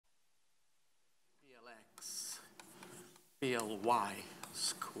Ly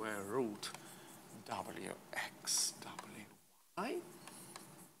square root Wx Wy.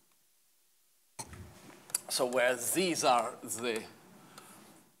 So where these are the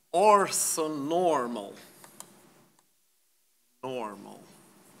orthonormal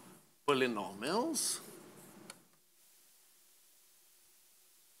polynomials,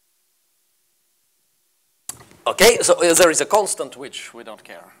 okay, so there is a constant which we don't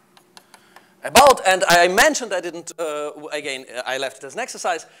care about, and I mentioned, I didn't, again, I left it as an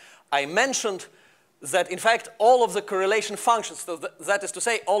exercise, I mentioned that in fact all of the correlation functions, so that is to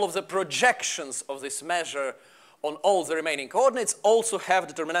say all of the projections of this measure on all the remaining coordinates also have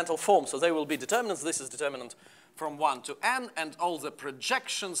determinantal form, so they will be determinants. This is determinant from 1 to n, and all the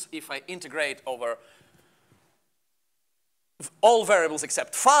projections, if I integrate over all variables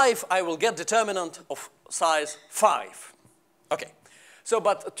except 5, I will get determinant of size 5. Okay. So,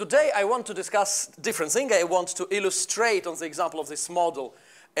 but today I want to discuss different thing. I want to illustrate on the example of this model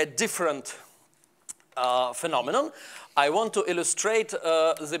a different phenomenon. I want to illustrate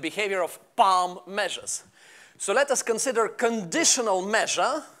the behavior of Palm measures. So let us consider conditional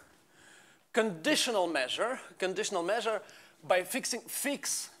measure by fix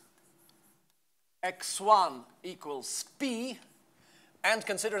x1 equals p and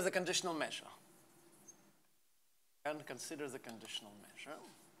consider the conditional measure.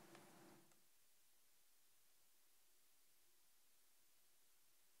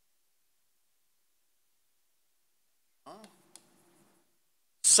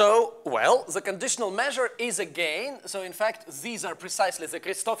 So, well, the conditional measure is again, so in fact, these are precisely the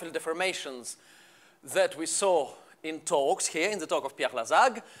Christoffel deformations that we saw in talks here, in the talk of Pierre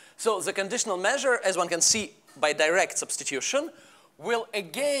Lazague. So the conditional measure, as one can see by direct substitution, will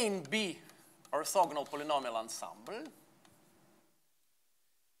again be orthogonal polynomial ensemble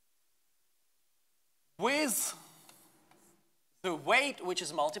with the weight which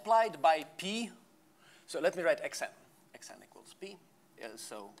is multiplied by p. So let me write xn. Xn equals p.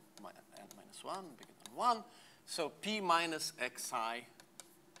 So n minus 1 bigger than 1. So p minus xi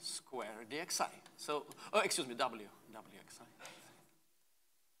squared dxi. So, oh, excuse me, wxi.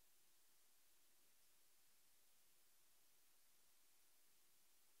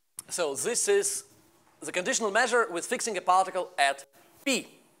 So this is the conditional measure with fixing a particle at p.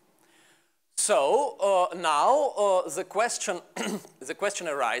 So now the question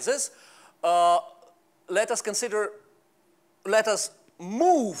arises. Let us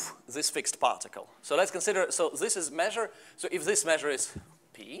move this fixed particle. So let's consider. So this is measure. So if this measure is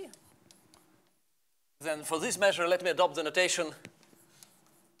p, then for this measure, let me adopt the notation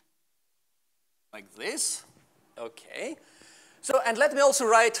like this. Okay. So, and let me also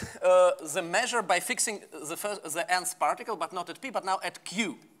write the measure by fixing the nth particle, but not at p, but now at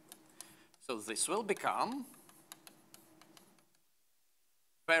q. So this will become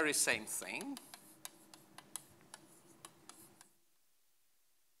very same thing.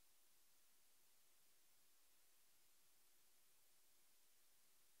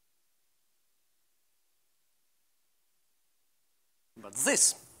 But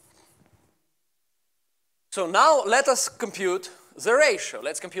this. So now let us compute the ratio.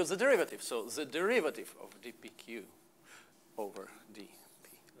 Let's compute the derivative. So the derivative of dpq over dp,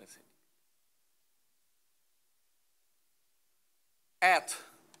 let's say, at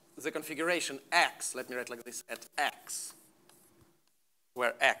the configuration x, let me write like this, at x,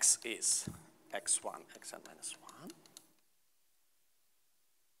 where x is x1, xn minus 1,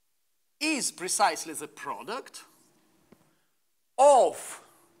 is precisely the product of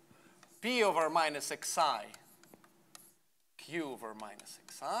p over minus xi, q over minus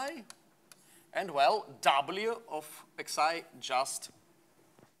xi, and well, w of xi just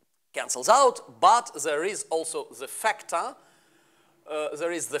cancels out, but there is also the factor.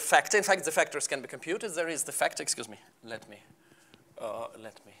 There is the factor. In fact, the factors can be computed. There is the factor. Excuse me. Let me go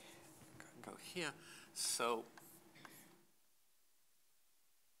here. So.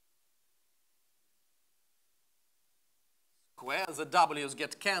 Where the w's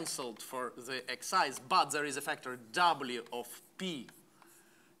get cancelled for the xi's, but there is a factor w of p,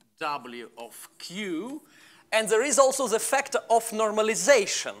 w of q, and there is also the factor of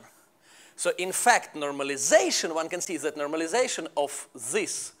normalization. So in fact, normalization, one can see that normalization of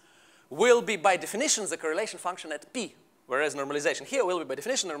this will be by definition the correlation function at p, whereas normalization here will be by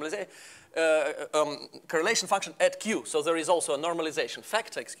definition correlation function at q. So there is also a normalization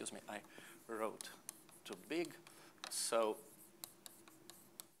factor. Excuse me, I wrote too big. So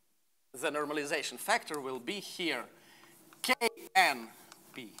the normalization factor will be here kn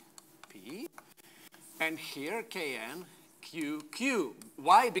p p, and here kn q q.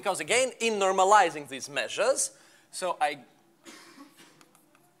 Why? Because again, in normalizing these measures, So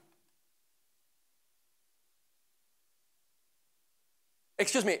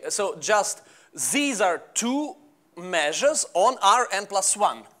excuse me, so just these are two measures on Rn plus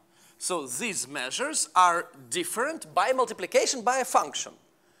 1. So these measures are different by multiplication by a function.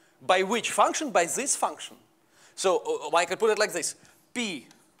 By which function? By this function. So I can put it like this. P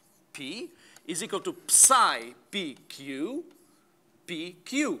is equal to psi PQ,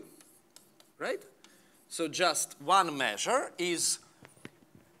 PQ, right? So just one measure is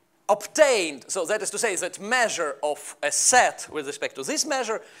obtained, so that is to say that measure of a set with respect to this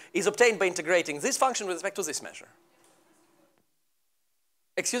measure is obtained by integrating this function with respect to this measure.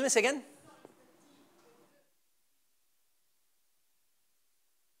 Excuse me, say again?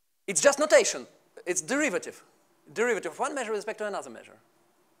 It's just notation. It's derivative. Derivative of one measure with respect to another measure.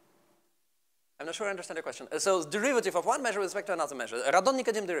 I'm not sure I understand your question. So derivative of one measure with respect to another measure.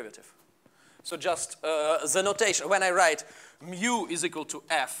 Radon-Nikodym derivative. So just the notation, when I write mu is equal to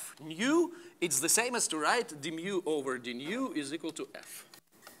f nu, it's the same as to write d mu over d nu is equal to f.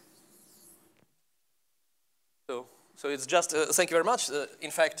 So it's just, thank you very much. In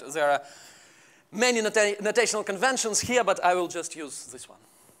fact, there are many notational conventions here, but I will just use this one.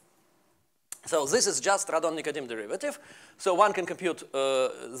 So this is just Radon-Nikodym derivative. So one can compute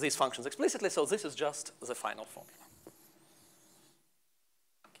these functions explicitly. So this is just the final formula.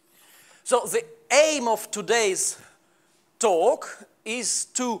 So the aim of today's talk is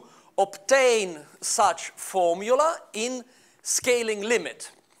to obtain such formula in scaling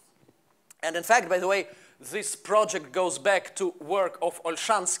limit. And in fact, by the way, this project goes back to work of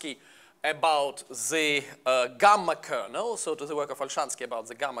Olshansky about the gamma kernel, so to the work of Olshansky about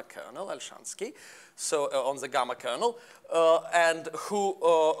the gamma kernel, Olshansky, so on the gamma kernel, and who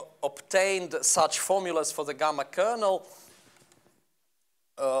obtained such formulas for the gamma kernel.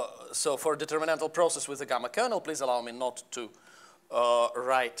 So for a determinantal process with the gamma kernel, please allow me not to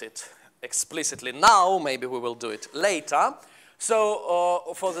write it explicitly now, maybe we will do it later.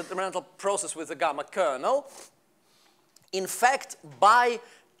 So for the determinantal process with the gamma kernel, in fact, by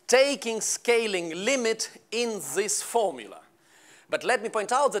taking scaling limit in this formula. But let me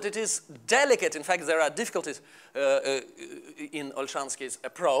point out that it is delicate. In fact, there are difficulties in Olshansky's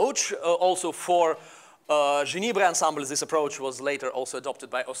approach. Also for Genibre ensemble, this approach was later also adopted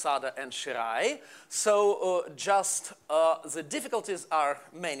by Osada and Shirai. So just the difficulties are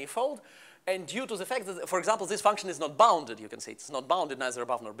manifold. And due to the fact that, for example, this function is not bounded, you can see it's not bounded neither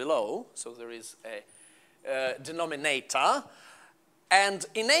above nor below. So there is a denominator. And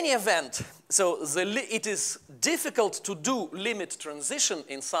in any event, so it is difficult to do limit transition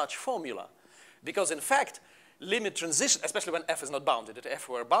in such formula. Because in fact, limit transition, especially when f is not bounded. If f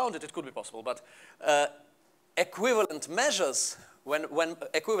were bounded, it could be possible. But equivalent measures, when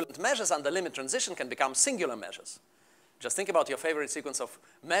equivalent measures under limit transition can become singular measures. Just think about your favorite sequence of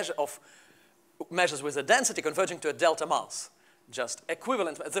measures with a density converging to a delta mass. Just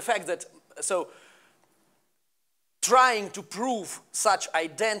equivalent. The fact that, so trying to prove such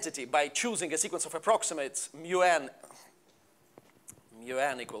identity by choosing a sequence of approximates mu n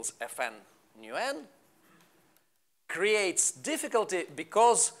equals fn nu n creates difficulty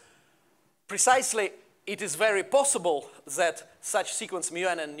because precisely it is very possible that such sequence mu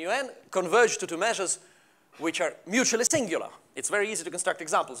n and nu n converge to two measures which are mutually singular. It's very easy to construct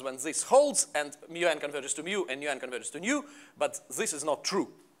examples when this holds and mu n converges to mu and nu n converges to nu, but this is not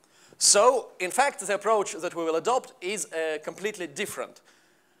true. So, in fact, the approach that we will adopt is a completely different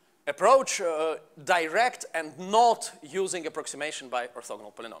approach, direct and not using approximation by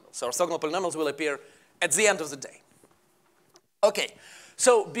orthogonal polynomials. So orthogonal polynomials will appear at the end of the day. Okay,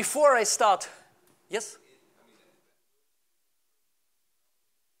 so before I start, yes?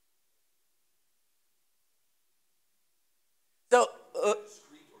 So,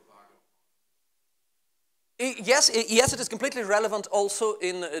 yes, it is completely relevant also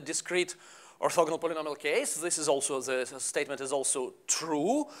in a discrete orthogonal polynomial case. This is also, the statement is also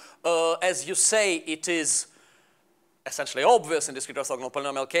true. As you say, it is essentially obvious in discrete orthogonal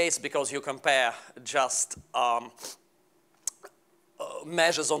polynomial case because you compare just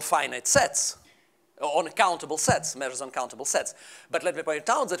measures on finite sets, on countable sets, measures on countable sets. But let me point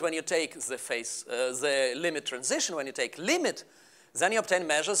out that when you take the limit transition, when you take limit, then you obtain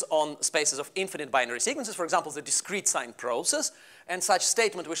measures on spaces of infinite binary sequences, for example, the discrete sign process, and such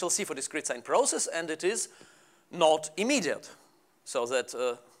statement we shall see for discrete sign process, and it is not immediate. So that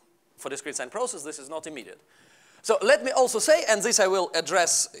for discrete sign process, this is not immediate. So let me also say, and this I will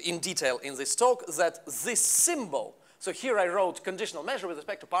address in detail in this talk, that this symbol, so here I wrote conditional measure with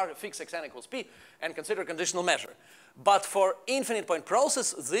respect to part fix xn equals p, and consider conditional measure. But for infinite point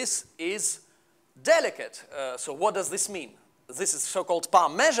process, this is delicate. So what does this mean? This is so-called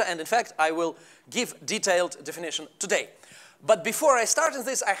Palm measure, and in fact, I will give detailed definition today. But before I start in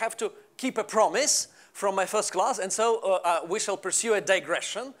this, I have to keep a promise from my first class, and so we shall pursue a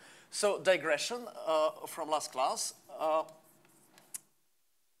digression. So digression from last class.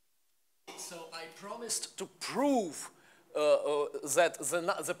 So I promised to prove that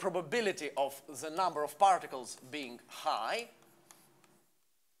the probability of the number of particles being high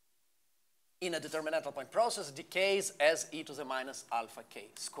in a determinantal point process decays as e to the minus alpha k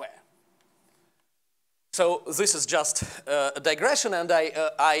square. So this is just a digression, and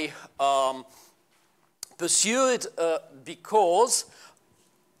I pursue it because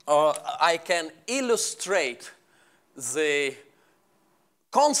I can illustrate the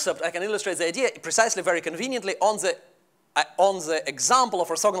concept, I can illustrate the idea precisely very conveniently on the example of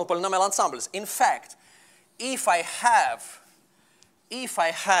orthogonal polynomial ensembles. In fact, if I have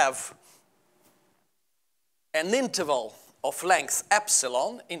an interval of length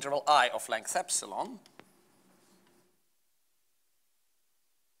epsilon, interval I of length epsilon,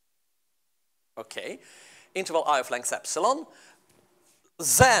 okay, interval I of length epsilon,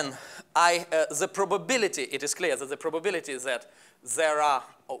 then the probability, it is clear that the probability that there are,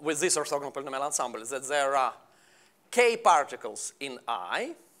 with this orthogonal polynomial ensemble, that there are k particles in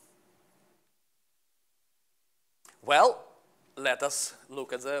I. Well, let us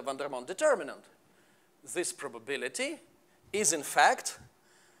look at the van der Monde determinant. This probability is, in fact,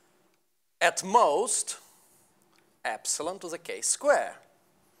 at most epsilon to the k square,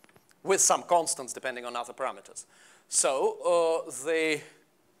 with some constants depending on other parameters. So,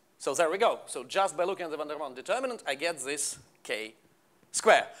 so there we go. So just by looking at the van der Monde determinant, I get this k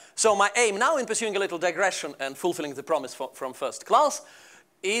square. So my aim now in pursuing a little digression and fulfilling the promise from first class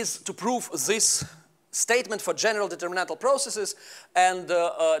is to prove this statement for general determinantal processes, and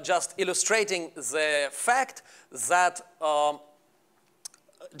just illustrating the fact that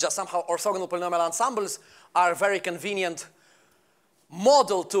just somehow orthogonal polynomial ensembles are a very convenient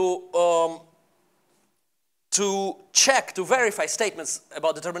model to check, to verify statements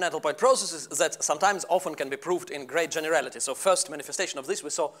about determinantal point processes that sometimes often can be proved in great generality. So first manifestation of this we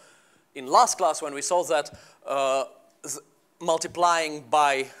saw in last class when we saw that multiplying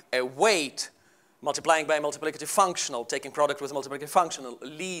by a weight, multiplying by a multiplicative functional, taking product with a multiplicative functional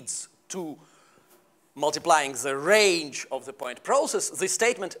leads to multiplying the range of the point process. This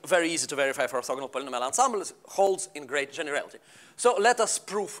statement, very easy to verify for orthogonal polynomial ensembles, holds in great generality. So let us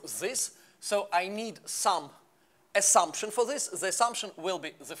prove this. So I need some assumption for this. The assumption will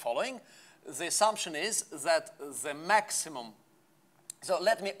be the following. The assumption is that the maximum, so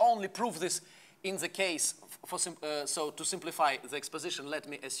let me only prove this in the case, so to simplify the exposition, let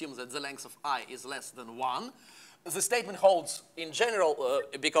me assume that the length of I is less than 1. The statement holds in general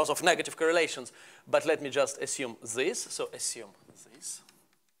because of negative correlations, but let me just assume this. So assume this.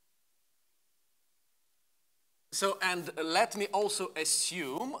 So, and let me also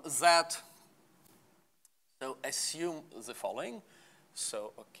assume that, so assume the following.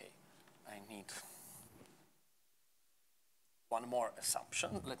 So, okay, I need one more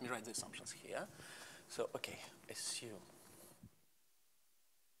assumption. Let me write the assumptions here. So, okay, assume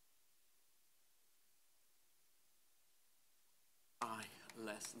I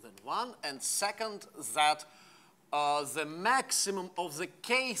less than 1, and second, that the maximum of the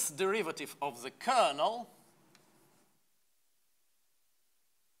kth derivative of the kernel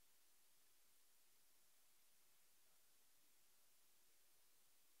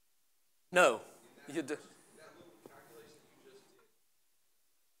no, you do.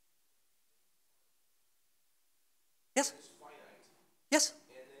 Yes. Yes.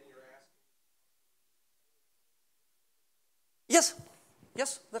 Yes.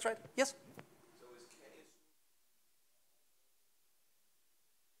 Yes, that's right. Yes.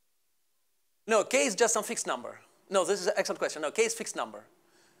 No, k is just some fixed number. No, this is an excellent question. No, k is fixed number.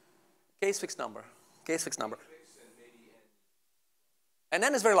 K is fixed number. K is fixed number. And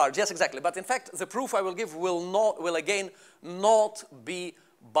n is very large. Yes, exactly. But in fact, the proof I will give will again not be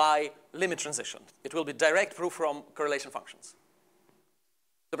by limit transition. It will be direct proof from correlation functions.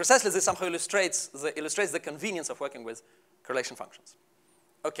 So precisely this somehow illustrates the convenience of working with correlation functions.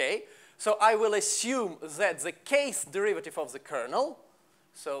 Okay, so I will assume that the kth derivative of the kernel,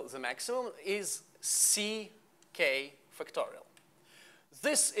 so the maximum, is ck factorial.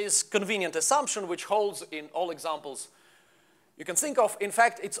 This is convenient assumption which holds in all examples you can think of. In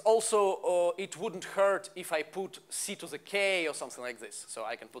fact, it's also, it wouldn't hurt if I put c to the k or something like this. So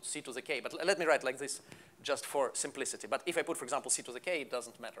I can put c to the k, but let me write like this just for simplicity. But if I put, for example, c to the k, it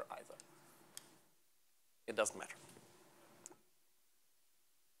doesn't matter either. It doesn't matter.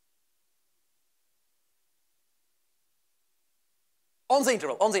 On the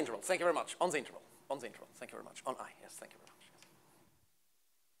interval, thank you very much. On the interval, thank you very much. On I, yes, thank you very much. Yes.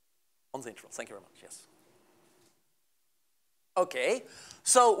 On the interval, thank you very much, yes. Okay,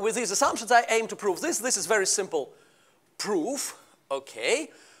 so with these assumptions, I aim to prove this. This is very simple proof, okay.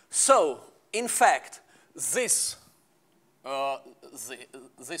 So, in fact, this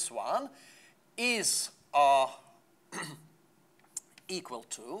one is equal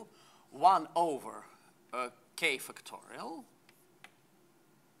to 1 over k factorial.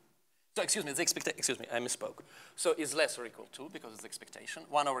 So, excuse me, I misspoke. So, is less or equal to, because it's the expectation,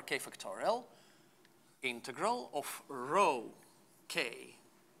 1 over k factorial integral of rho k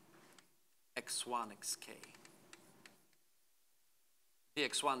x1 xk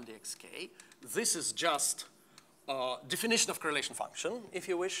dx1 dxk. This is just definition of correlation function, if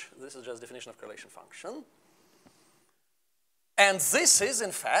you wish. This is just definition of correlation function. And this is,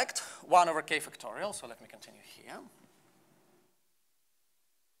 in fact, 1 over k factorial. So let me continue here.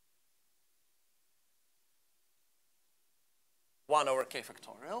 One over k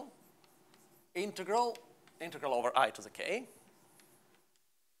factorial integral over I to the k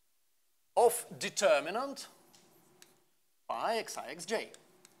of determinant by xi xj.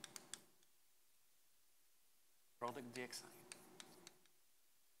 Product dxi.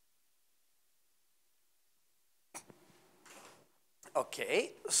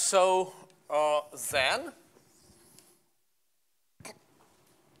 Okay, so then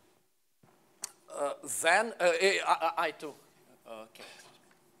I too. Okay.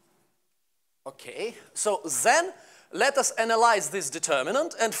 Okay, so then let us analyze this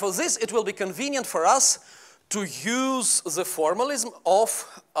determinant, and for this it will be convenient for us to use the formalism of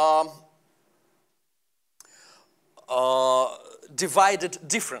divided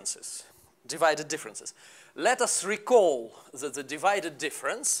differences. Let us recall that the divided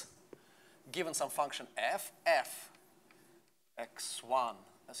difference, given some function f x1,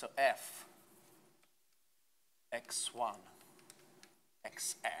 so f x1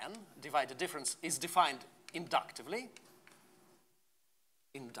 xn, divided difference is defined inductively.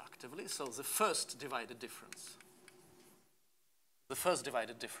 So the first divided difference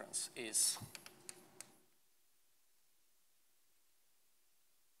is,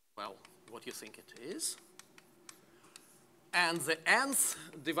 well, what you think it is. And the nth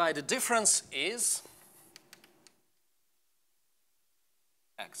divided difference is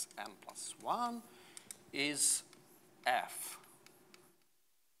xn plus 1 is f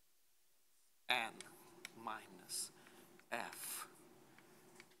n minus f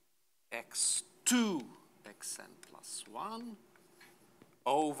x2 xn plus 1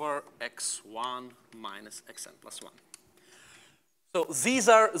 over x1 minus xn plus 1. So these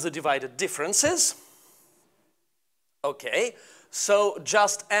are the divided differences. Okay, so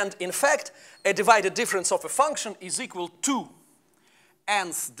just, and in fact, a divided difference of a function is equal to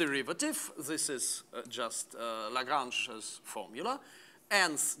nth derivative. This is just Lagrange's formula.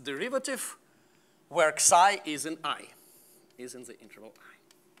 Nth derivative where xi is in I, is in the interval I.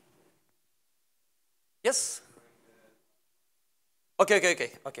 Yes? Okay.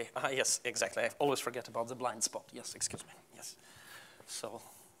 Yes, exactly. I always forget about the blind spot. Yes, excuse me. Yes. So,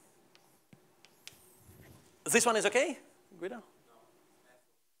 this one is okay, Guido? No.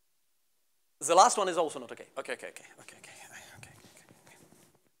 The last one is also not okay. Okay.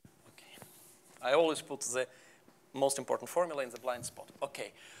 I always put the most important formula in the blind spot.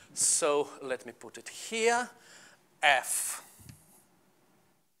 Okay, so let me put it here. F.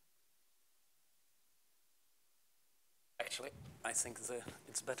 Actually, I think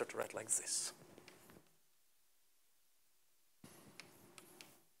it's better to write like this.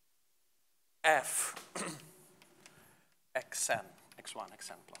 F xn, x1,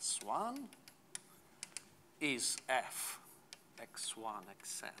 xn plus 1 is f x1,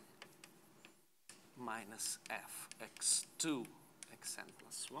 xn minus f x2, xn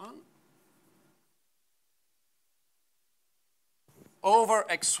plus 1 over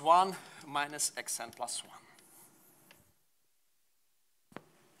x1 minus xn plus 1.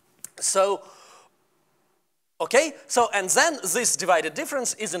 So, okay, so and then this divided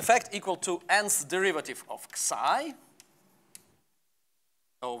difference is in fact equal to nth derivative of xi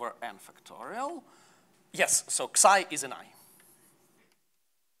over n factorial. Yes, so xi is an I.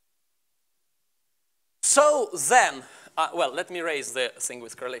 So then, well, let me raise the thing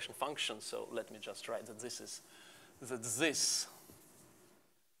with correlation function. So let me just write that this is, that this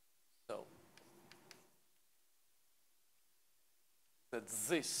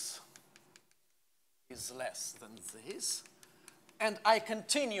is less than this. And I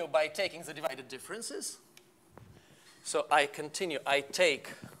continue by taking the divided differences. So I continue, I take,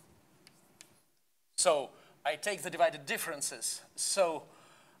 so I take the divided differences, so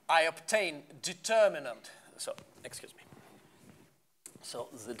I obtain determinant, so, excuse me. So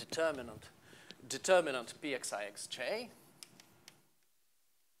the determinant pxixj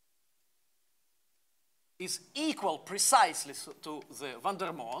is equal precisely to the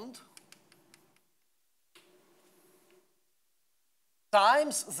Vandermonde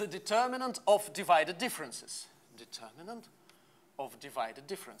times the determinant of divided differences. Determinant of divided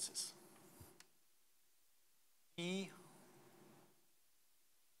differences. E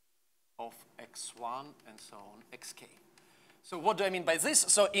of x1 and so on, xk. So what do I mean by this?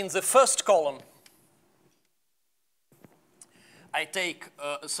 So in the first column, I take,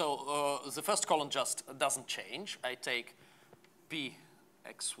 the first column just doesn't change. I take p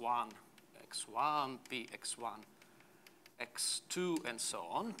x1, x1, p x1, x2, and so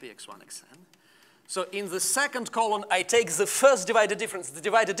on, p x1, xn. So in the second column, I take the first divided difference. The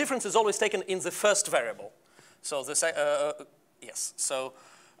divided difference is always taken in the first variable. So yes, so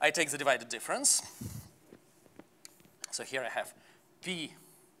I take the divided difference. So here I have p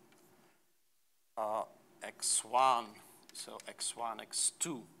x1, so x1,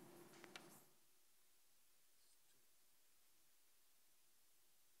 x2.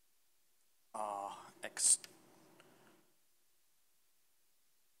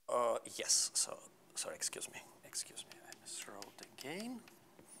 Yes, so, sorry, excuse me, I miswrote again.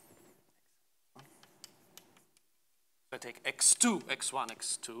 So I take x2, x1,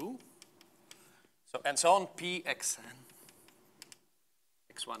 x2, so, and so on, p, xn,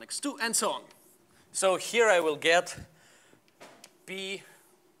 x1, x2, and so on. So here I will get p,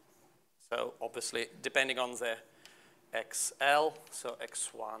 so obviously depending on the xl, so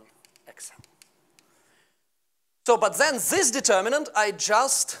x1, xn. So, but then this determinant I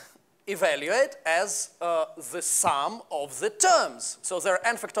just evaluate as the sum of the terms. So there are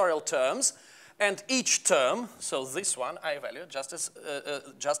n factorial terms, and each term, so this one I evaluate just as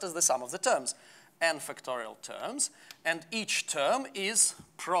the sum of the terms, n factorial terms, and each term is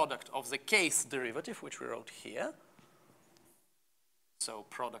product of the kth derivative, which we wrote here. So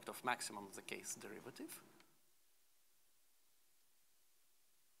product of maximum of the kth derivative.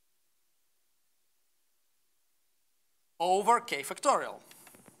 Over k factorial.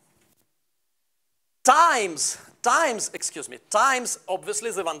 Times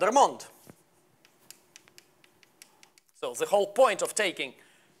obviously the Vandermonde. So the whole point of taking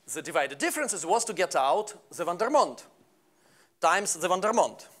the divided differences was to get out the Vandermonde times the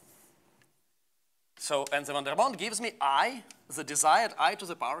Vandermonde. So, and the Vandermonde gives me I, the desired I to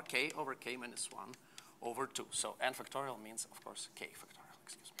the power k over k minus 1 over 2. So n factorial means, of course, k factorial,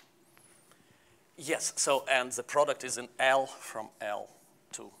 excuse me. Yes, so, and the product is in L from L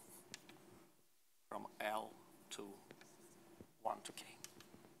to 1 to k.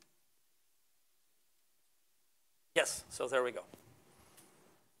 Yes, so there we go.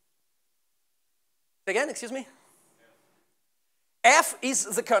 Again, excuse me? Yeah. F is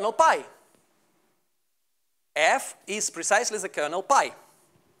the kernel pi. F is precisely the kernel pi.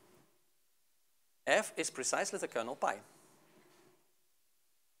 F is precisely the kernel pi.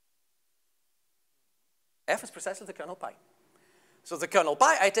 F is precisely the kernel pi. So the kernel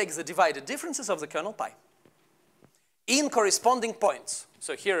pi, I take the divided differences of the kernel pi in corresponding points.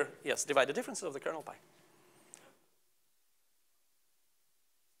 So here, yes, divided differences of the kernel pi.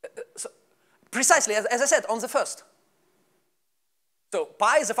 So precisely, as I said, on the first. So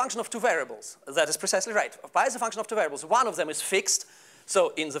pi is a function of two variables. That is precisely right. Pi is a function of two variables. One of them is fixed.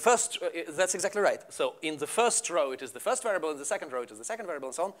 So in the first, that's exactly right. So in the first row, it is the first variable. In the second row, it is the second variable,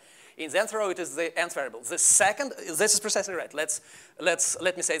 and so on. In the nth row, it is the nth variable. The second, this is precisely right. Let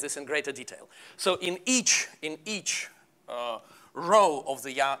me say this in greater detail. So in each row of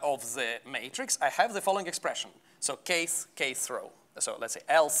the matrix, I have the following expression. So kth row. So let's say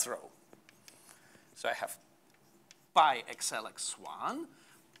lth row. So I have pi xl x1,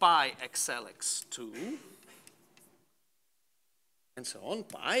 pi xl x2, and so on,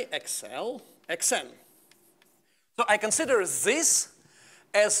 pi xl xn. So I consider this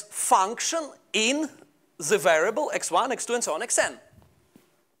as function in the variable x1, x2, and so on, xn.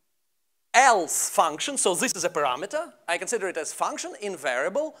 L's function, so this is a parameter, I consider it as function in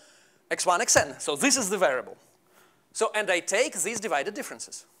variable x1, xn. So this is the variable. So, and I take these divided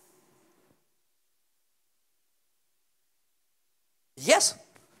differences. Yes,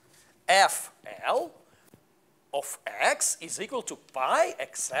 fl of x is equal to pi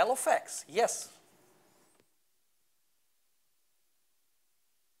xl of x. Yes.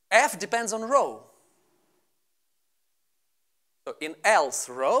 F depends on row. So in L's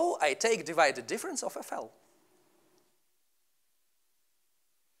row, I take divided difference of FL.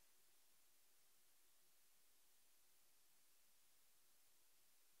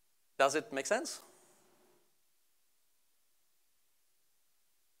 Does it make sense?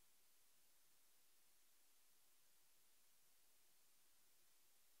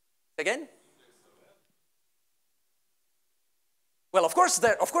 Again? Well, of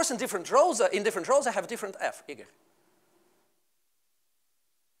course, in different rows, I have different f. Igor.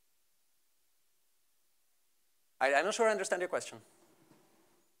 I'm not sure I understand your question.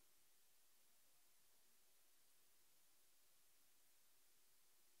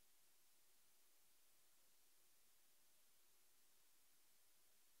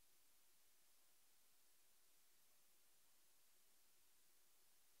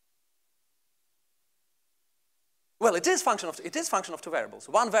 Well, it is function of two variables.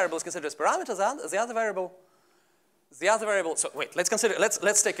 One variable is considered as parameters, and the other variable. So wait,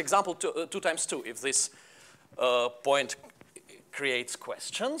 let's take example 2 times 2 if this point creates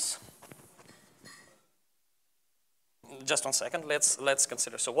questions. Just 1 second. Let's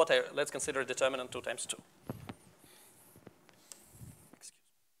consider. So let's consider determinant 2 times 2.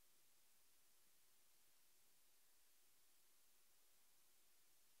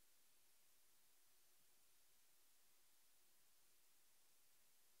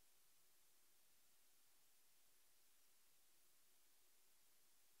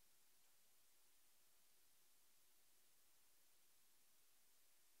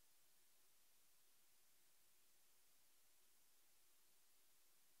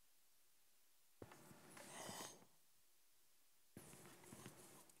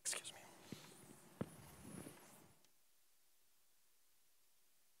 Excuse me.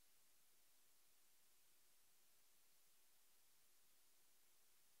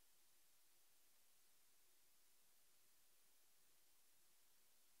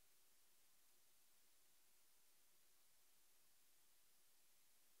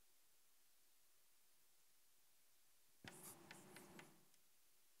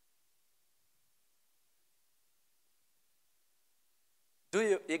 Do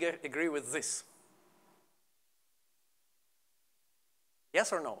you, Igor, agree with this?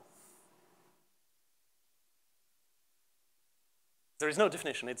 Yes or no? There is no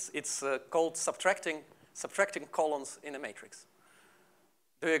definition. It's called subtracting columns in a matrix.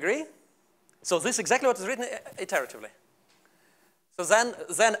 Do you agree? So this is exactly what is written iteratively. So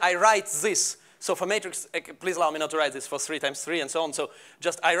then I write this. So for matrix, please allow me not to write this for 3 times 3 and so on. So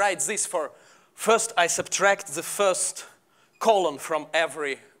just I write this for, first I subtract the first column from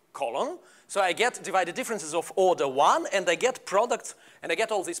every column. So I get divided differences of order 1, and I get products, and I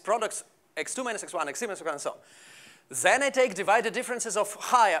get all these products, x2 minus x1, x3 minus x1, and so on. Then I take divided differences of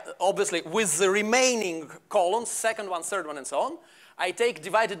higher, obviously, with the remaining columns, second one, third one, and so on. I take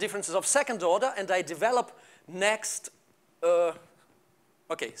divided differences of second order, and I develop next,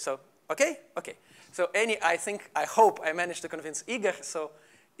 okay. So I hope I managed to convince Igor, so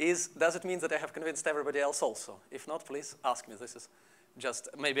does it mean that I have convinced everybody else also? If not, please ask me. This is just,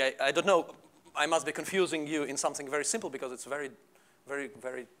 maybe, I don't know, I must be confusing you in something very simple because it's very, very,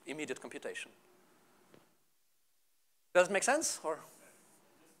 very immediate computation. Does it make sense, or?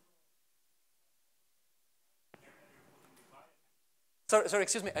 Sorry,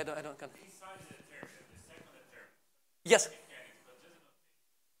 excuse me, I don't. Yes.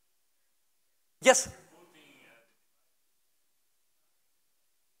 Yes.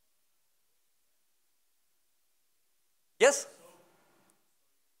 Yes?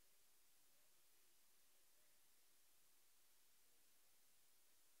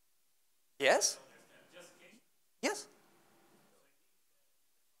 Yes? Yes?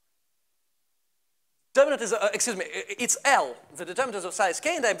 Determinant is, excuse me, it's L. The determinant is of size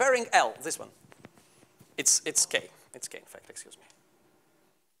K, and I'm varying L, this one. It's K. It's K, in fact, excuse me.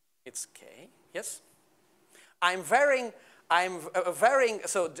 It's K, yes? I'm varying,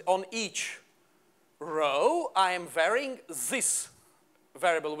 so on each row, I am varying this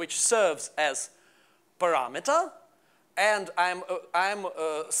variable which serves as parameter, and I'm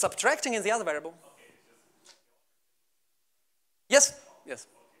subtracting in the other variable. Yes? Yes.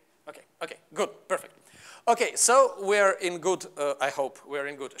 Okay, good, perfect. Okay, so we're in good, I hope we're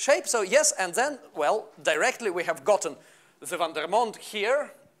in good shape. So yes, and then, well, directly we have gotten the van der Mond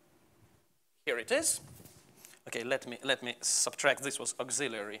here. Here it is. Okay, let me subtract. This was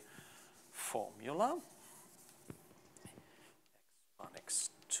auxiliary formula. X1,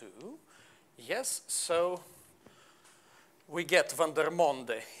 X2. Yes, so we get van der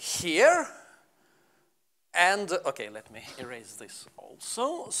Monde here. And, okay, let me erase this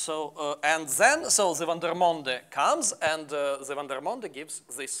also. So, and then, so the van der Monde comes, and the van der Monde gives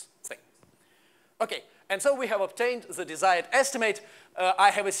this thing. Okay, and so we have obtained the desired estimate.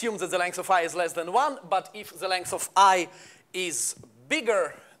 I have assumed that the length of I is less than 1, but if the length of I is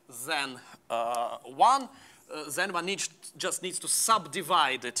bigger than 1, then one just needs to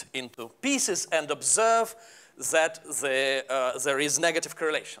subdivide it into pieces and observe that there is negative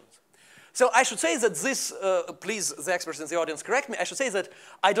correlation. So I should say that this, please, the experts in the audience correct me, I should say that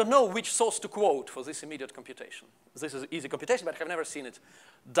I don't know which source to quote for this immediate computation. This is easy computation, but I've never seen it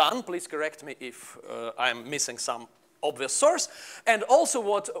done. Please correct me if I'm missing some obvious source. And also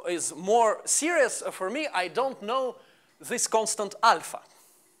what is more serious for me, I don't know this constant alpha.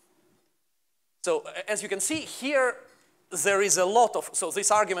 So as you can see here, there is a lot of, so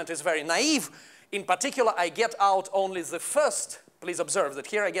this argument is very naive. In particular, I get out only the first, please observe that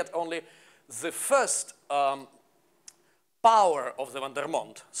here I get only the first power of the van der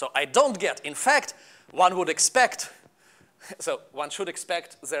Monde. So I don't get, in fact, one would expect, so one should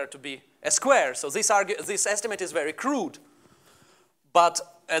expect there to be a square. So this estimate is very crude. But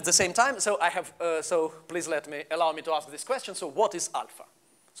at the same time, so I have, so please allow me to ask this question. So what is alpha?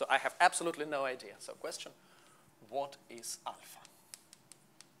 So I have absolutely no idea. So question, what is alpha?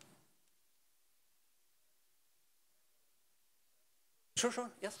 Sure,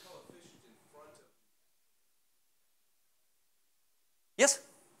 yes? Yes?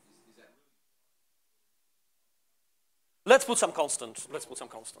 Let's put some constant.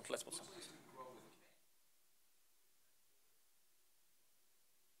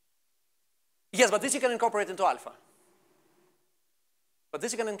 Yes, but this you can incorporate into alpha.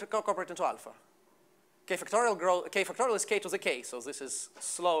 K factorial is k to the k, so this is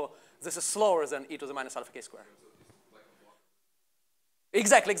slower than e to the minus alpha k squared.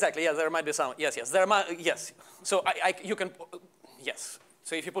 Exactly, yeah, there might be some, yes, yes. So you can, yes.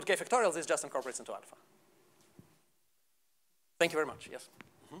 So if you put k factorial, this just incorporates into alpha. Thank you very much, yes.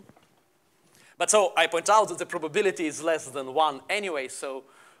 Mm-hmm. But so I point out that the probability is less than 1 anyway, so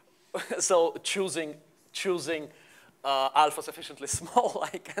choosing alpha sufficiently small,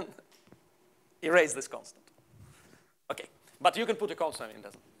 I can erase this constant. Okay, but you can put a constant, it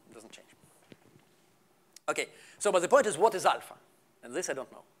doesn't change. Okay, so but the point is, what is alpha? And this I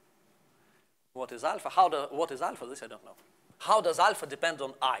don't know. What is alpha? What is alpha? This I don't know. How does alpha depend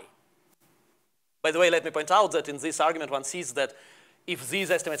on I? By the way, let me point out that in this argument one sees that if these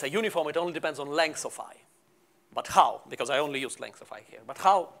estimates are uniform, it only depends on length of I. But how? Because I only used length of I here. But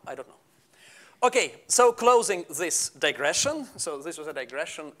how? I don't know. Okay, so closing this digression. So this was a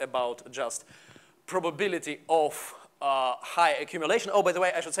digression about just probability of high accumulation. Oh, by the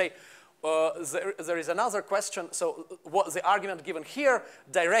way, I should say, there is another question. So what the argument given here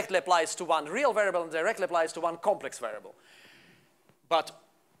directly applies to one real variable and directly applies to one complex variable. But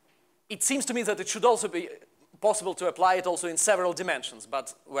it seems to me that it should also be possible to apply it also in several dimensions.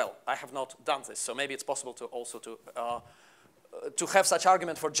 But, well, I have not done this. So maybe it's possible to also to have such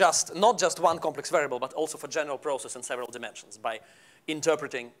argument for not just one complex variable, but also for general process in several dimensions by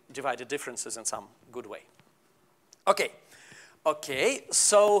interpreting divided differences in some good way. Okay. Okay,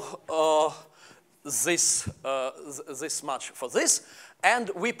 so this much for this.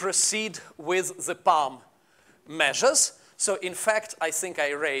 And we proceed with the Palm measures. So in fact, I think I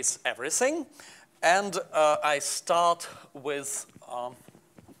erase everything. And I start with,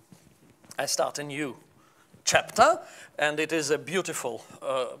 I start a new chapter. And it is a beautiful,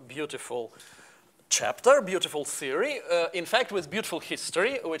 beautiful chapter, beautiful theory. In fact, with beautiful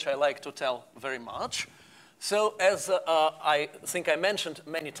history, which I like to tell very much. So as I think I mentioned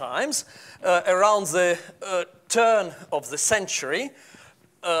many times, around the turn of the century,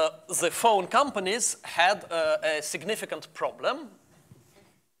 the phone companies had a significant problem.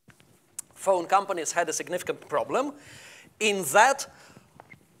 Phone companies had a significant problem in that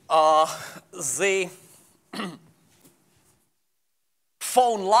the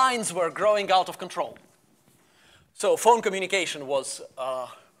phone lines were growing out of control. So phone communication was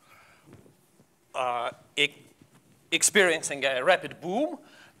experiencing a rapid boom,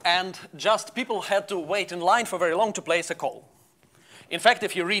 and just people had to wait in line for very long to place a call. In fact,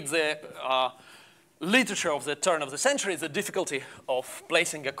 if you read the literature of the turn of the century, the difficulty of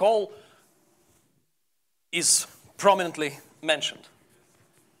placing a call is prominently mentioned.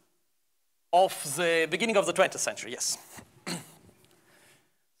 Of the beginning of the 20th century, yes.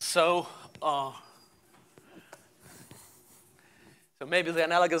 So maybe the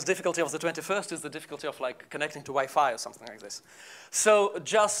analogous difficulty of the 21st is the difficulty of like connecting to Wi-Fi or something like this. So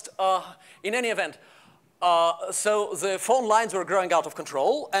just in any event, so the phone lines were growing out of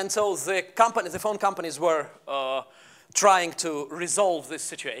control, and so the phone companies were trying to resolve this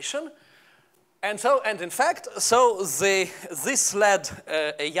situation. And in fact, so this led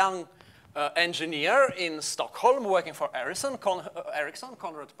a young engineer in Stockholm working for Ericsson,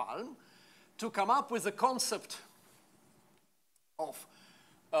 Conrad Palm, to come up with the concept of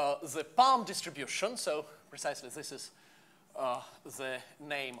the Palm distribution, so precisely this is the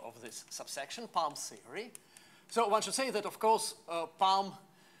name of this subsection, Palm theory. So one should say that, of course, Palm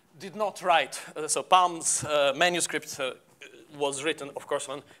did not write, so Palm's manuscript was written, of course,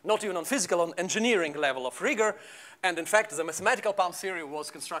 not even on physical, on engineering level of rigor, and in fact, the mathematical Palm theory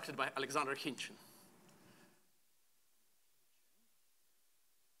was constructed by Alexander Khintchine.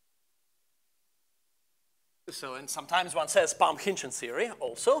 So, and sometimes one says Palm-Khintchine theory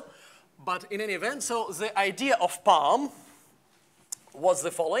also, but in any event, so the idea of Palm was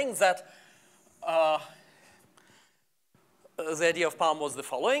the following, that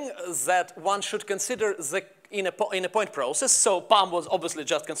one should consider in a point process, so Palm was obviously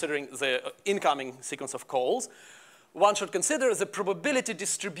just considering the incoming sequence of calls, one should consider the probability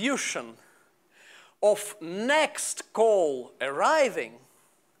distribution of next call arriving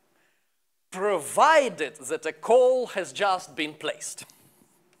provided that a call has just been placed.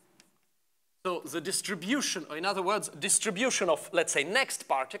 So the distribution, or in other words, distribution of, let's say, next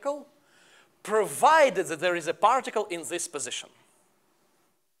particle, provided that there is a particle in this position.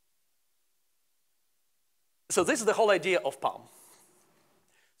 So this is the whole idea of Palm.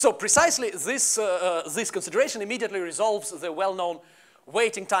 So precisely this, this consideration immediately resolves the well-known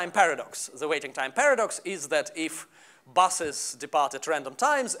waiting time paradox. The waiting time paradox is that if buses depart at random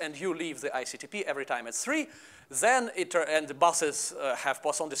times and you leave the ICTP every time at 3, then and the buses have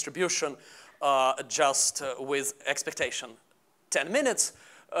Poisson distribution just with expectation 10 minutes,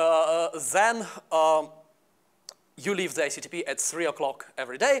 then you leave the ICTP at 3 o'clock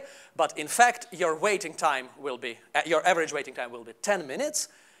every day, but in fact your waiting time will be, your average waiting time will be 10 minutes,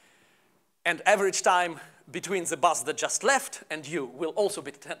 and average time between the bus that just left and you will also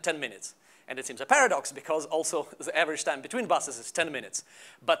be 10 minutes. And it seems a paradox because also the average time between buses is 10 minutes.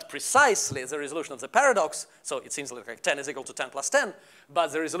 But precisely the resolution of the paradox, so it seems like 10 is equal to 10 plus 10,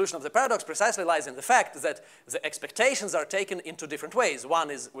 but the resolution of the paradox precisely lies in the fact that the expectations are taken in two different ways. One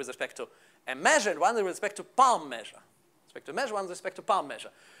is with respect to a measure, and one is with respect to Palm measure. With respect to measure, one with respect to Palm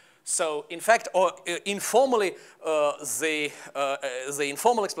measure. So in fact, or informally, the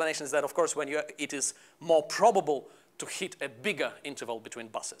informal explanation is that, of course, when it is more probable to hit a bigger interval between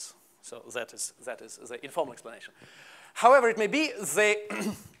buses. So that is the informal explanation. However, it may be the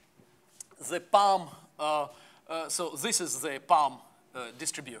Palm, so this is the Palm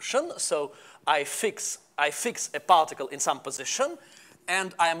distribution. So I fix a particle in some position,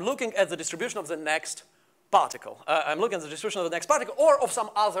 and I am looking at the distribution of the next particle. I'm looking at the distribution of the next particle or of some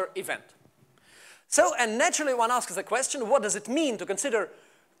other event. So, and naturally one asks the question, what does it mean to consider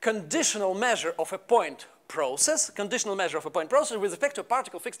conditional measure of a point process, conditional measure of a point process with respect to a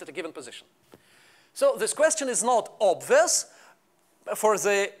particle fixed at a given position? So this question is not obvious for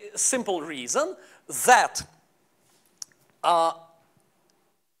the simple reason that how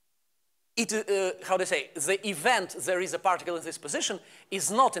do I say, the event there is a particle in this position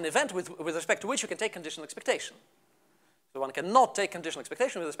is not an event with respect to which you can take conditional expectation. So one cannot take conditional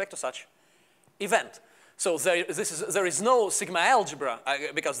expectation with respect to such event. So there is no sigma algebra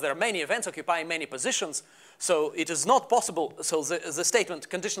because there are many events occupying many positions. So it is not possible. So the statement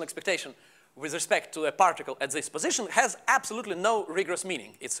conditional expectation with respect to a particle at this position has absolutely no rigorous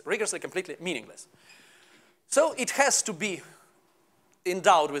meaning. It's rigorously completely meaningless. So it has to be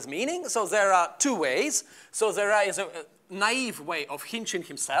endowed with meaning. So there are two ways. So there is a naive way of Khintchine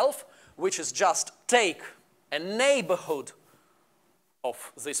himself, which is just take a neighborhood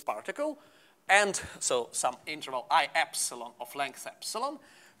of this particle, and so some interval I epsilon of length epsilon,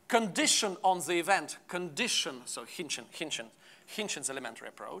 condition on the event, condition, so Khintchine's elementary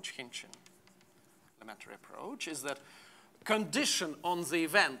approach, is that condition on the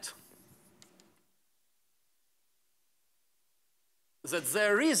event that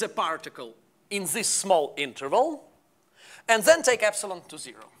there is a particle in this small interval, and then take epsilon to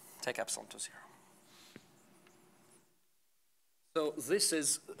 0. Take epsilon to 0. So this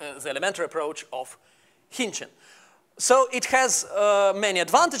is the elementary approach of Khintchine. So it has many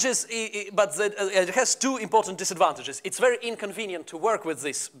advantages, but it has two important disadvantages. It's very inconvenient to work with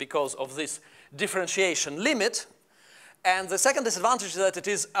this because of this differentiation limit. And the second disadvantage is that it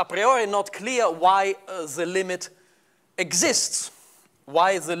is a priori not clear why the limit exists.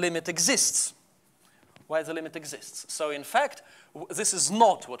 Why the limit exists. Why the limit exists. So in fact, this is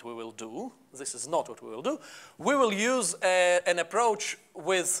not what we will do. This is not what we will do. We will use an approach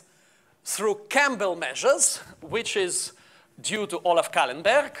through Campbell measures, which is due to Olaf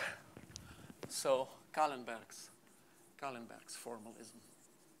Kallenberg. So Kallenberg's formalism.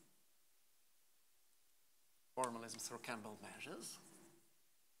 Formalism through Campbell measures.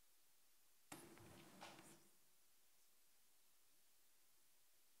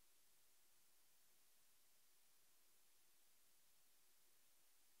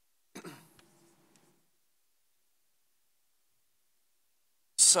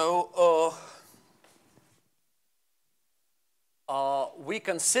 So we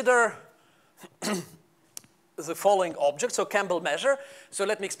consider the following object, so Campbell measure. So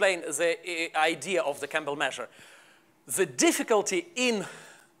let me explain the idea of the Campbell measure. The difficulty in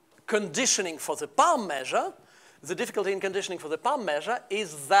conditioning for the Palm measure,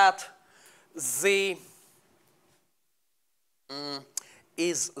 is that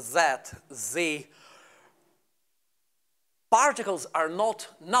the particles are not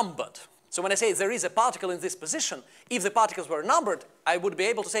numbered. So when I say there is a particle in this position, if the particles were numbered, I would be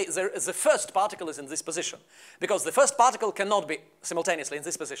able to say the first particle is in this position. Because the first particle cannot be simultaneously in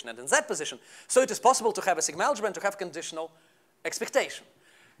this position and in that position. So it is possible to have a sigma algebra and to have conditional expectation.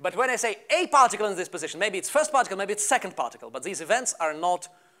 But when I say a particle in this position, maybe it's first particle, maybe it's second particle. But these events are not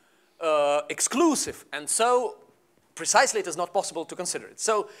exclusive. And so precisely it is not possible to consider it.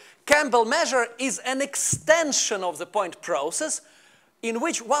 So Campbell measure is an extension of the point process in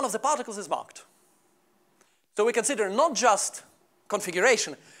which one of the particles is marked. So we consider not just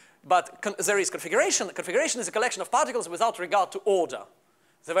configuration, but there is configuration. Configuration is a collection of particles without regard to order.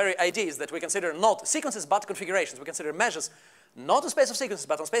 The very idea is that we consider not sequences, but configurations. We consider measures not on space of sequences,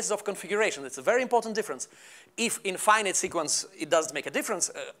 but on spaces of configuration. It's a very important difference. If in finite sequence, it doesn't make a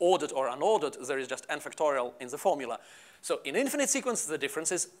difference, ordered or unordered, there is just n factorial in the formula. So in infinite sequence, the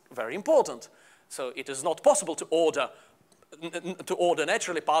difference is very important. So it is not possible to order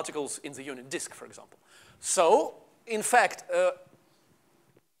naturally particles in the unit disk, for example. So, in fact,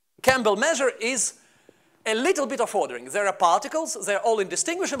 Campbell measure is a little bit of ordering. There are particles, they're all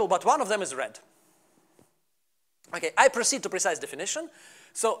indistinguishable, but one of them is red. Okay, I proceed to precise definition.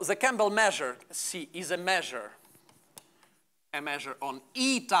 So the Campbell measure, C, is a measure on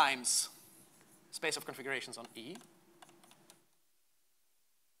E times space of configurations on E.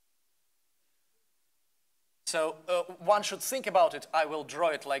 So one should think about it. I will draw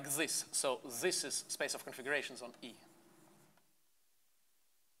it like this. So this is space of configurations on E.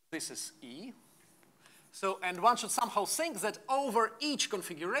 This is E. So, and one should somehow think that over each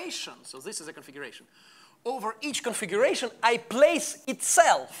configuration, so this is a configuration, over each configuration, I place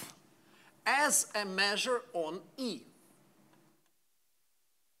itself as a measure on E.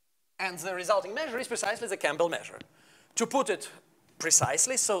 And the resulting measure is precisely the Campbell measure. To put it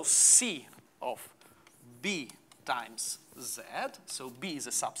precisely, so C of B times Z, so B is a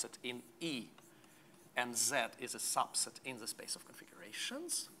subset in E, and Z is a subset in the space of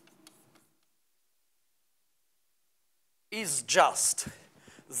configurations, is just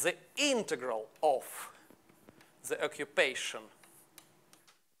the integral of the occupation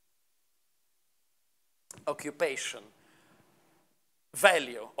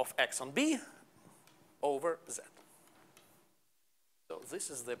value of x on B over Z. So this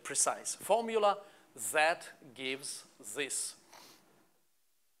is the precise formula that gives this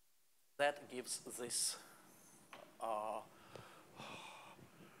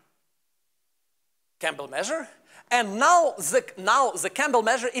Campbell measure. And now the Campbell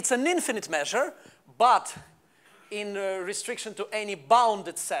measure, it's an infinite measure, but in restriction to any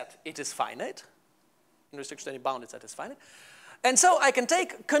bounded set, it is finite. In restriction to any bounded set, it is finite. And so I can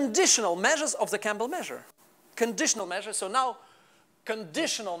take conditional measures of the Campbell measure. Conditional measure, so now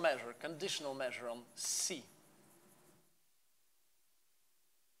conditional measure on C.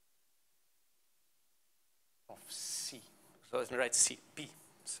 Of C. So let me write CP.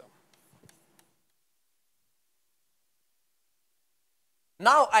 So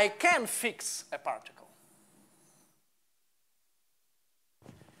now I can fix a particle.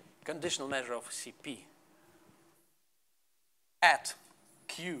 Conditional measure of CP at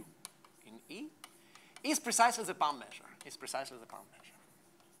Q in E is precisely the Palm measure. Is precisely the Palm measure.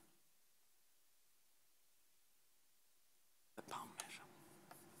 The Palm measure.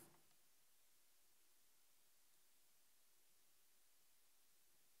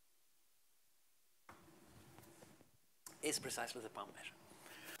 Is precisely the Palm measure.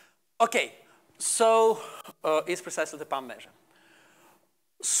 Okay, so is precisely the Palm measure.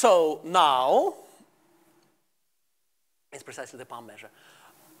 So now, it's precisely the Palm measure.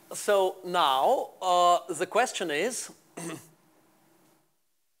 So now the question is,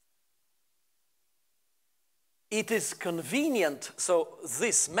 it is convenient, so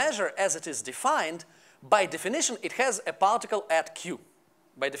this measure as it is defined, by definition, it has a particle at Q,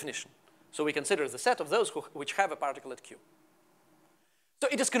 by definition. So we consider the set of those which have a particle at Q. So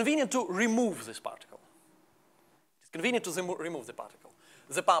it is convenient to remove this particle. It's convenient to remove the particle.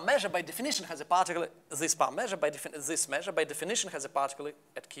 The Palm measure by definition has a particle, this measure by definition has a particle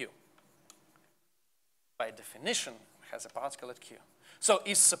at Q. By definition has a particle at Q. So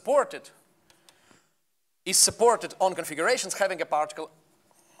is supported on configurations having a particle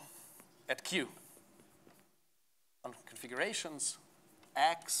at Q. On configurations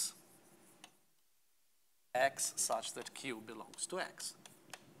X such that Q belongs to X.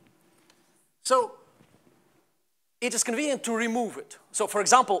 So it is convenient to remove it. So for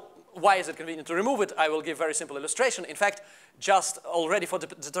example, why is it convenient to remove it? I will give a very simple illustration. In fact, just already for the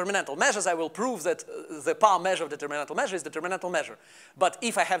determinantal measures, I will prove that the Palm measure of determinantal measure is determinantal measure. But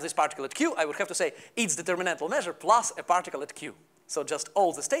if I have this particle at Q, I would have to say it's determinantal measure plus a particle at Q. So just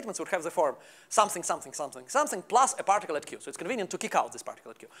all the statements would have the form something, something, something, something plus a particle at Q. So it's convenient to kick out this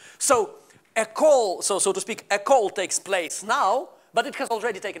particle at Q. So a call, so to speak, a call takes place now, but it has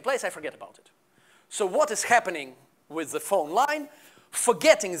already taken place. I forget about it. So what is happening with the phone line?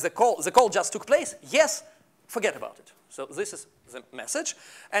 Forgetting the call just took place. Yes, forget about it. So this is the message.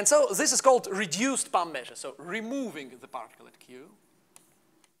 And so this is called reduced Palm measure. So removing the particle at Q,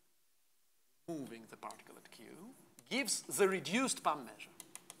 moving the particle at Q, gives the reduced Palm measure.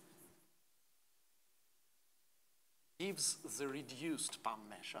 Gives the reduced Palm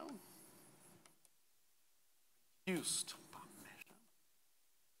measure. Reduced Palm measure,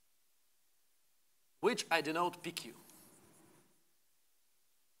 which I denote PQ.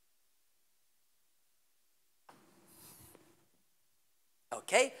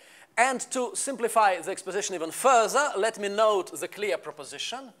 Okay, and to simplify the exposition even further, let me note the clear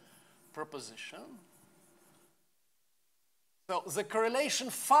proposition. So the correlation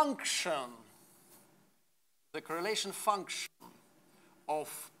function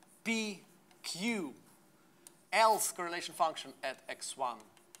of PQ, else correlation function at x1,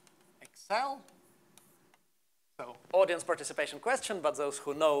 xl. So audience participation question, but those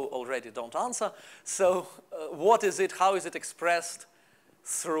who know already don't answer. So what is it, how is it expressed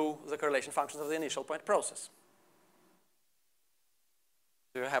through the correlation functions of the initial point process?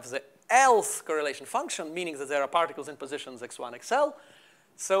 You have the else correlation function, meaning that there are particles in positions x1, xl.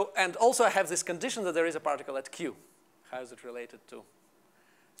 So, and also I have this condition that there is a particle at Q. How is it related to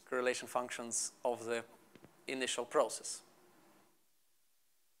correlation functions of the initial process?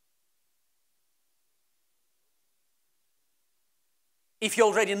 If you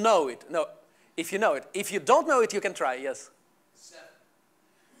already know it, no, if you know it. If you don't know it, you can try, yes. 7.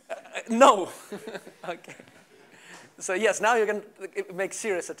 No. Okay. So yes, now you can make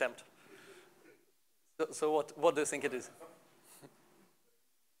serious attempt. So what do you think it is?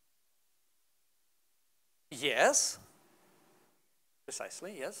 Yes.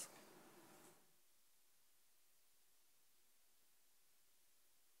 Precisely, yes.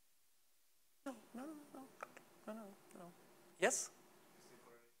 No. Yes?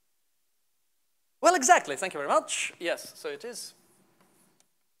 Well, exactly. Thank you very much. Yes, so it is.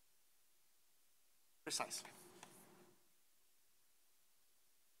 Precisely.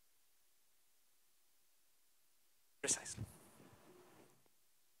 Precisely.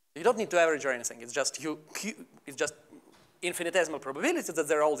 You don't need to average or anything. It's just it's just infinitesimal probability that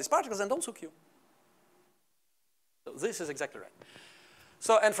there are all these particles and also Q. So this is exactly right.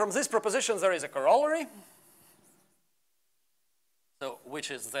 So, and from this proposition, there is a corollary, so which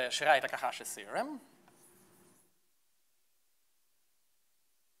is the Shirai-Takahashi theorem.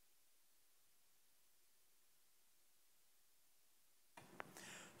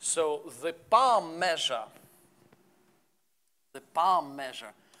 So the Palm measure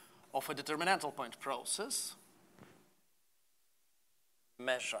of a determinantal point process,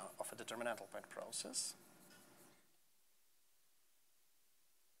 determinantal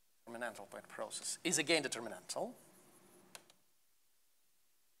point process is again determinantal.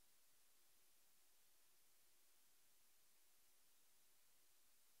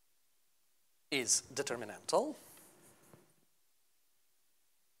 Is determinantal.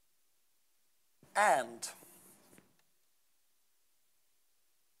 And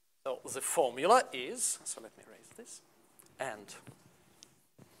so the formula is, so let me erase this, and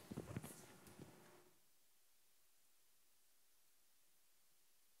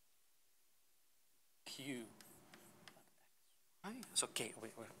Q, so K, we're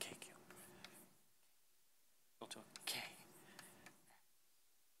KQ, go to K,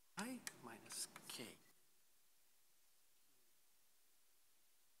 I minus K.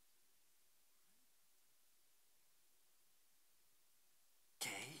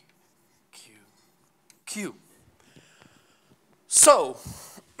 Q. So,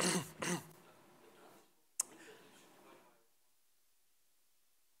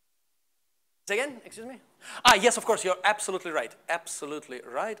 say again, excuse me? Ah, yes, of course, you're absolutely right. Absolutely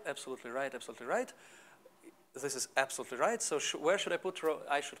right, absolutely right, absolutely right. This is absolutely right. So where should I put row?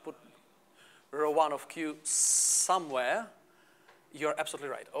 I should put row 1 of Q somewhere. You're absolutely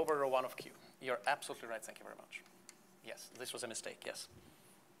right, over row 1 of Q. You're absolutely right, thank you very much. Yes, this was a mistake, yes.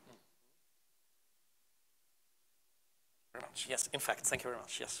 Very much. Yes, in fact, thank you very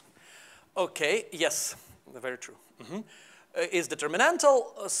much. Yes. Okay, yes, very true. Is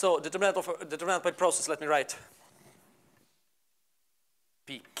determinantal, so determinantal by process, let me write.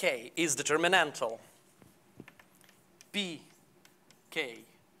 Pk is determinantal. Pk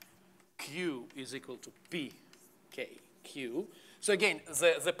q is equal to Pk q. So again,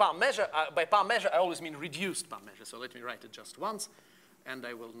 the Palm measure, by Palm measure, I always mean reduced Palm measure. So let me write it just once, and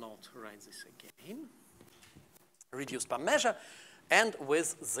I will not write this again. Reduced Palm measure, and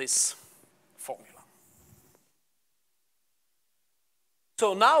with this formula.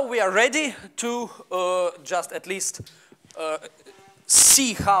 So now we are ready to just at least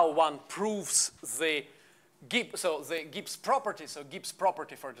see how one proves the Gibbs property. So Gibbs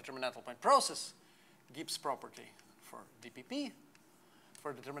property for determinantal point process, Gibbs property for DPP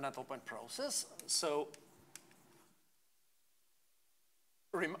for determinantal point process. So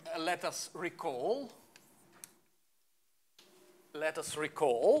let us recall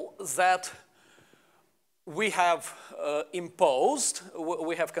that we have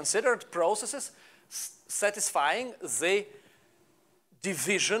we have considered processes satisfying the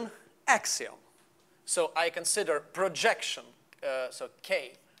division axiom. So I consider projection, so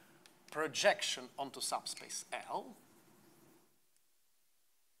K, projection onto subspace L,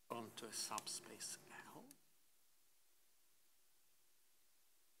 onto a subspace L,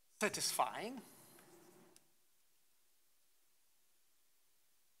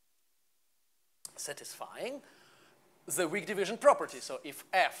 satisfying the weak division property. So if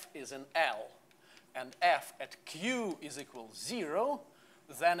F is in L and F at Q is equal 0,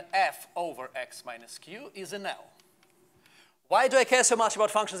 then F over X minus Q is in L. Why do I care so much about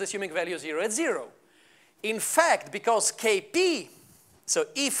functions assuming value 0 at 0? In fact, because Kp, so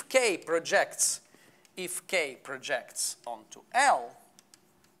if K projects onto L,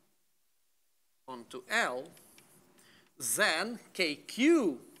 then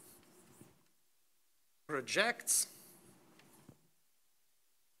Kq projects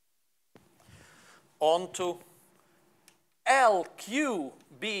onto LQ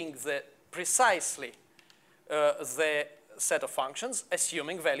being precisely the set of functions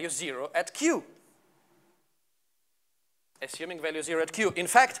assuming value 0 at Q. Assuming value 0 at Q. In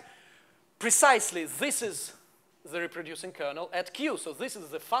fact, precisely this is the reproducing kernel at Q. So this is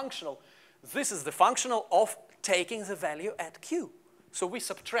the functional of taking the value at Q. So we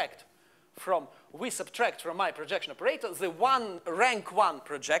subtract from my projection operator the rank 1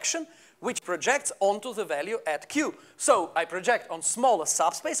 projection which projects onto the value at Q. So I project on smaller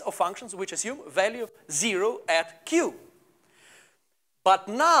subspace of functions which assume value 0 at Q. But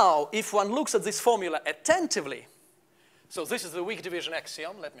now, if one looks at this formula attentively, so this is the weak division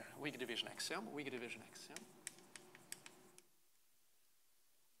axiom. Weak division axiom.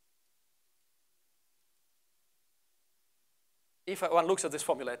 If one looks at this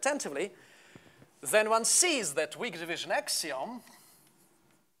formula attentively, then one sees that weak division axiom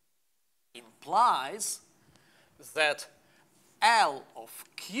implies that L of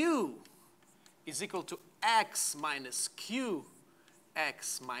Q is equal to X minus Q,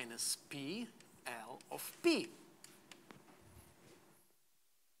 X minus P, L of P.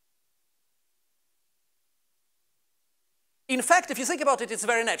 In fact, if you think about it, it's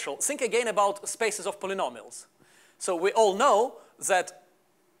very natural. Think again about spaces of polynomials. So we all know that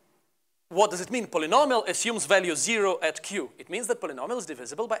what does it mean? Polynomial assumes value 0 at Q. It means that polynomial is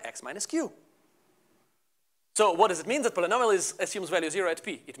divisible by X minus Q. So what does it mean that polynomial assumes value 0 at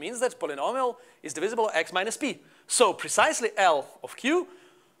P? It means that polynomial is divisible by X minus P. So precisely L of Q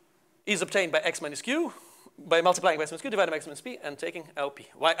is obtained by X minus Q, by multiplying by X minus Q divided by X minus P and taking LP.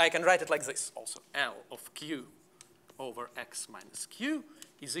 Why I can write it like this also. L of Q over X minus Q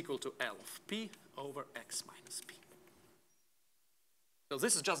is equal to L of P over X minus P. So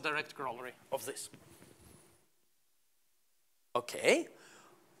this is just direct corollary of this. Okay.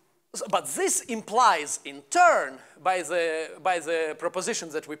 So, but this implies in turn, by the proposition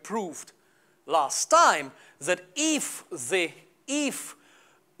that we proved last time, that if the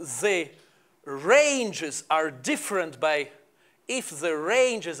ranges are different by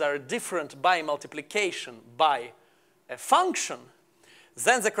multiplication by a function,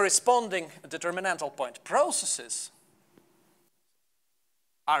 then the corresponding determinantal point processes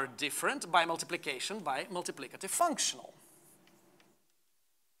are different by multiplication by multiplicative functional.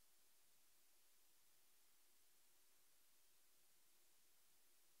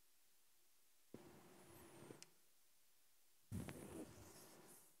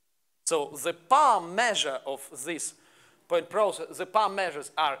 So the Palm measure of this point process, the Palm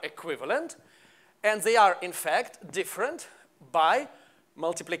measures are equivalent, and they are in fact different by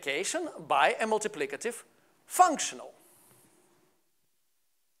multiplication by a multiplicative functional.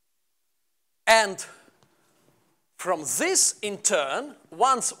 And from this, in turn,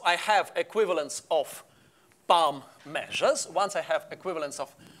 once I have equivalence of Palm measures,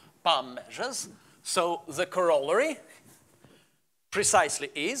 so the corollary precisely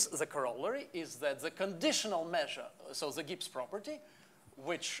is that the conditional measure, so the Gibbs property,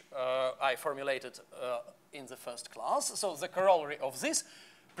 which I formulated in the first class, so the corollary of this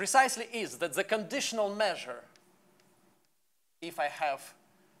precisely is that the conditional measure, if I have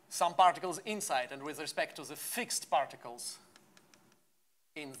some particles inside and with respect to the fixed particles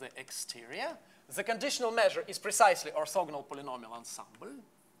in the exterior, the conditional measure is precisely orthogonal polynomial ensemble.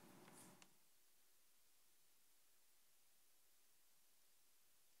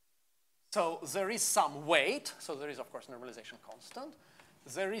 So there is some weight, so there is, of course, normalization constant.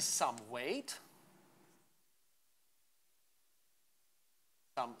 There is some weight,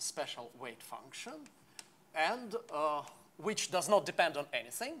 some special weight function, and which does not depend on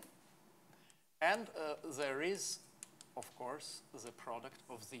anything. And there is, of course, the product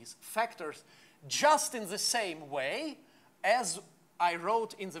of these factors, just in the same way as I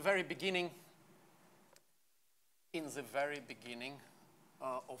wrote in the very beginning,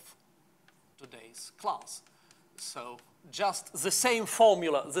 of today's class. So just the same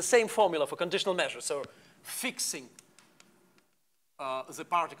formula for conditional measure. So fixing the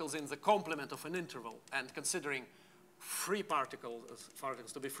particles in the complement of an interval and considering free particles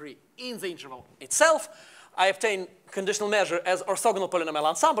to be free in the interval itself, I obtain conditional measure as orthogonal polynomial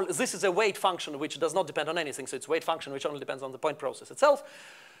ensemble. This is a weight function which does not depend on anything, so it's a weight function which only depends on the point process itself.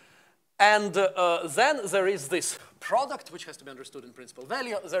 And then there is this product, which has to be understood in principal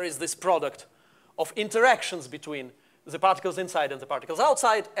value. There is this product of interactions between the particles inside and the particles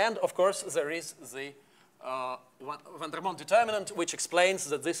outside. And, of course, there is the van der Monde determinant, which explains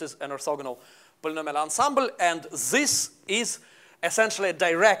that this is an orthogonal polynomial ensemble. And this is essentially a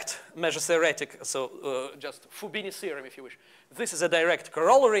direct measure theoretic, so just Fubini's theorem, if you wish. This is a direct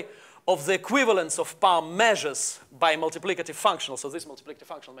corollary of the equivalence of Palm measures by multiplicative functionals. So this multiplicative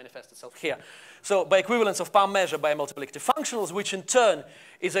functional manifests itself here. So by equivalence of Palm measure by multiplicative functionals, which in turn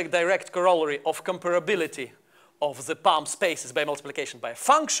is a direct corollary of comparability of the Palm spaces by multiplication by a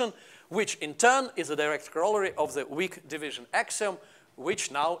function, which in turn is a direct corollary of the weak division axiom, which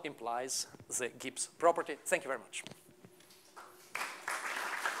now implies the Gibbs property. Thank you very much.